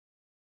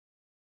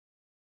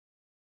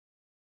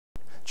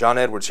John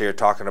Edwards here,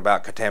 talking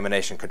about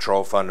contamination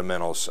control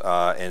fundamentals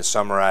and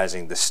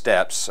summarizing the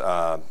steps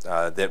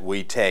that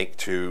we take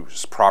to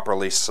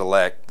properly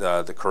select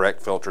the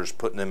correct filters,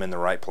 putting them in the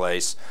right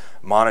place,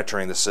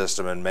 monitoring the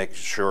system, and making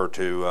sure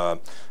to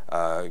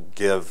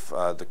give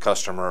the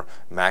customer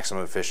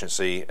maximum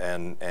efficiency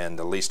and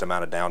the least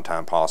amount of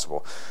downtime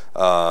possible.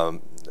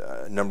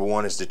 Number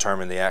one is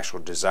determine the actual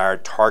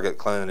desired target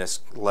cleanliness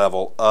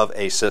level of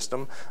a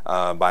system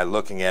by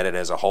looking at it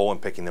as a whole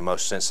and picking the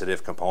most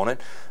sensitive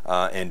component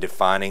and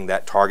defining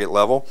that target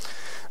level.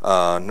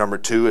 Number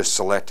two is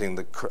selecting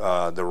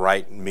the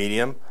right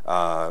medium,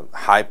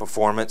 high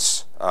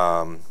performance,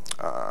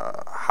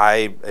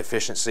 high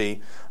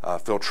efficiency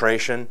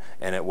filtration,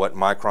 and at what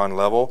micron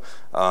level,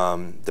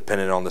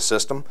 depending on the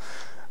system.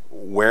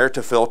 Where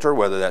to filter,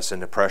 whether that's in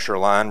the pressure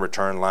line,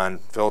 return line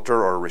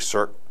filter, or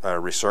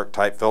recirc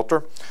type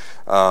filter.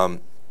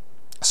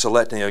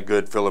 Selecting a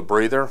good filler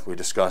breather. We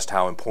discussed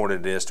how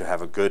important it is to have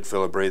a good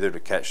filler breather to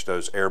catch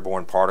those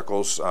airborne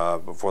particles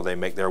before they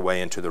make their way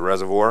into the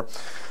reservoir.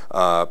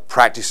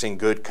 Practicing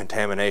good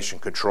contamination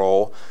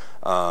control,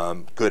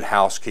 good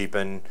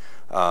housekeeping,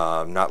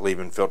 not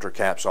leaving filter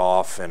caps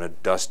off in a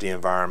dusty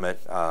environment,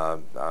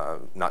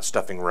 not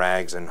stuffing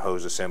rags and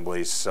hose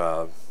assemblies,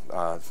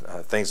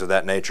 things of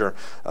that nature,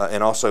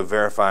 and also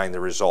verifying the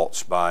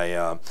results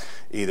by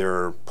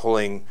either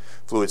pulling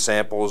fluid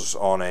samples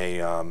on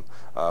a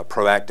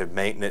proactive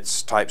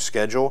maintenance type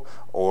schedule,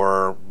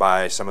 or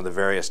by some of the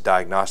various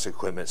diagnostic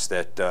equipments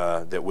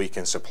that we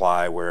can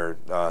supply, where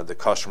the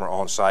customer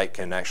on site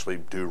can actually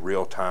do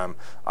real-time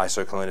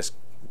ISO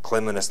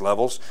cleanliness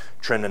levels,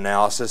 trend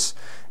analysis,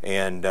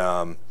 and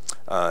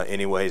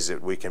any ways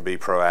that we can be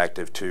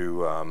proactive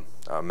to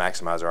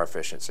maximize our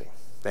efficiency.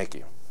 Thank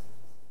you.